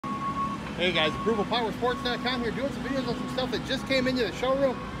Hey guys, ApprovalPowerSports.com here doing some videos on some stuff that just came into the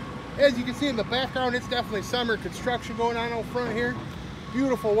showroom. As you can see in the background, it's definitely summer construction going on out front here.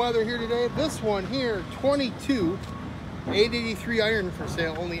 Beautiful weather here today. This one here, 22 883 iron for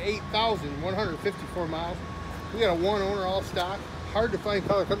sale, only 8,154 miles. We got a one owner, all stock, hard to find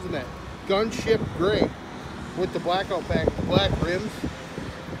color. Comes in that gunship gray with the blackout back, black rims,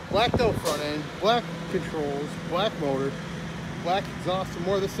 blacked out front end, black controls, black motor, black exhaust, and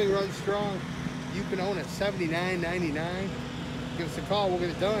more. This thing runs strong. You can own it $79.99. Give us a call, we'll get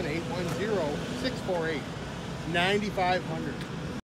it done. 810-648-9500.